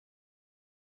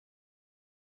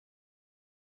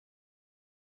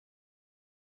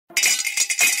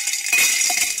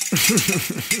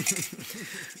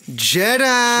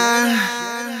Jedi.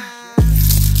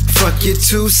 Fuck you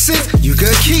too sick, you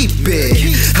could keep it.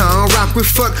 I don't rock with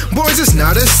fuck boys, it's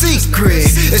not a secret.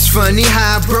 It's funny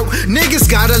how broke niggas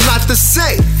got a lot to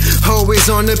say. Always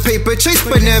on the paper chase,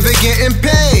 but never getting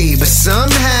paid. But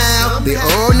somehow, they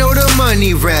all know the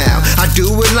money route. I do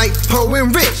it like Poe and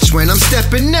Rich when I'm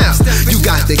stepping out. You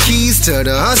got the keys to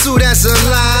the hustle, that's a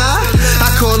lie.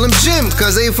 I call them Jim,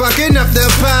 cause they fucking up the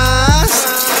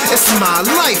pies. It's my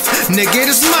life,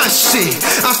 nigga, it's my shit.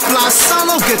 I fly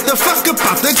solo, get the fuck up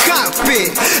out the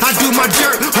cockpit. I do my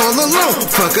dirt all alone,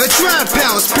 fuck a trap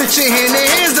house. Picture hand in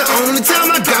hands, the only time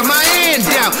I got my hand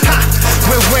out. Ha,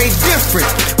 we're way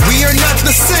different, we are not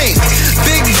the same.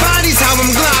 Big bodies, how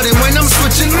I'm gliding when I'm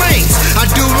switching lanes. I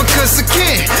do it cause I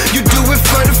can, you do it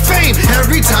for the fame.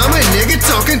 Every time a nigga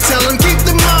talking, tell him keep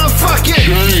the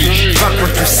motherfucking. Fuck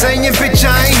what you saying, bitch,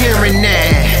 I ain't hearing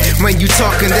that. When you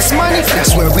talking this money,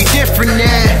 that's where we different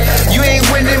now. You ain't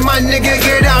winning, my nigga,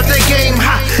 get out the game.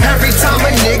 Ha, every time a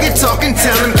nigga talking,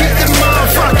 tell him keep the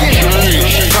motherfucking.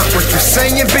 Fuck what you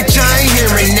saying, bitch, I ain't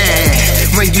hearing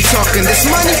that. When you talking this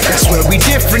money, that's where we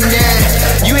different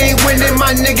now. You ain't winning,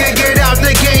 my nigga, get out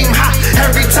the game. Ha,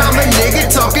 every time a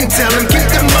nigga talking, tell him keep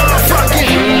the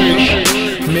motherfucking.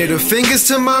 Middle fingers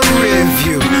to my rear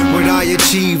view. What I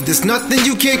achieved, there's nothing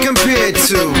you can't compare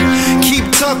to.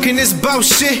 Keep talking this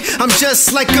bullshit, I'm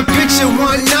just like a picture.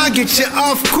 One, I'll get you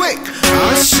off quick.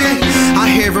 Oh shit, I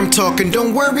hear him talking,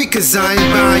 don't worry cause I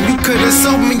ain't buying. You could've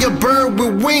sold me a bird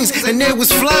with wings and it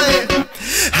was flying.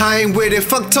 I ain't with it,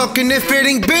 fuck talking if it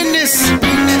ain't business.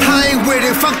 I ain't with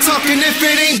it, fuck talking if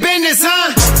it ain't business,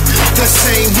 huh? The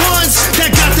same ones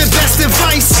that got the best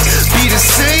advice be the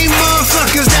same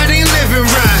motherfuckers that ain't living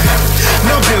right.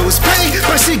 No bills paid,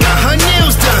 but she got her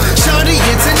nails done. Shorty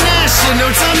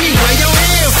international, tell me where your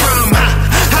hair from.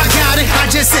 I got it, I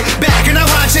just sit back and I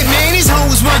watch it. Man, these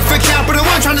hoes work for Capital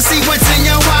One, trying to see what's in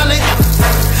your wallet.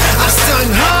 I stun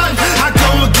hard, I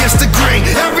go against the grain.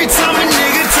 Every time a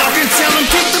nigga talking, tell him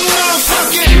keep the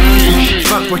motherfucking.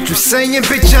 Fuck what you saying,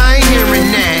 bitch, I ain't hearing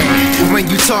that. When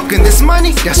you talking this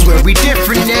money, that's where we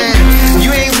different now.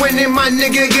 You ain't winning, my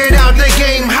nigga, get out the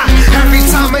game. Ha, every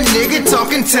time a nigga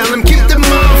talking, tell him keep the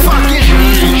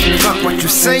motherfucking. Fuck what you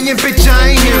saying, bitch, I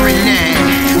ain't hearing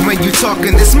that. When you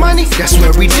talking this money, that's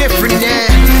where we different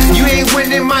now. You ain't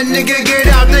winning, my nigga, get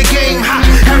out the game. Ha,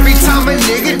 every time a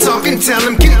nigga talking, tell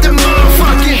him keep the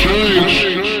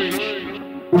motherfucking.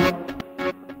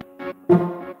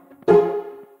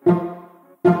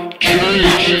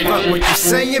 Fuck what you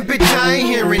saying, bitch, I ain't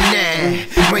hearing that.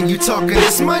 When you talking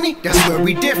this money, that's where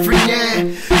we different now.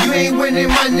 You ain't winning,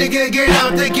 my nigga, get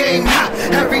out the game. Ha,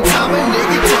 every time a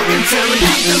nigga talking, tell him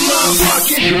keep the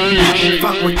motherfucking.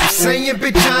 Fuck what you saying,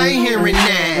 bitch, I ain't hearing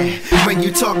that. When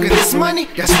you talking this money,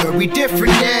 that's where we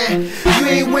different now. You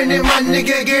ain't winning, my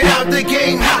nigga, get out the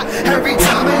game. Ha, every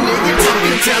time a nigga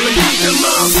talking, tell him keep the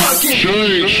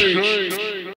motherfucking.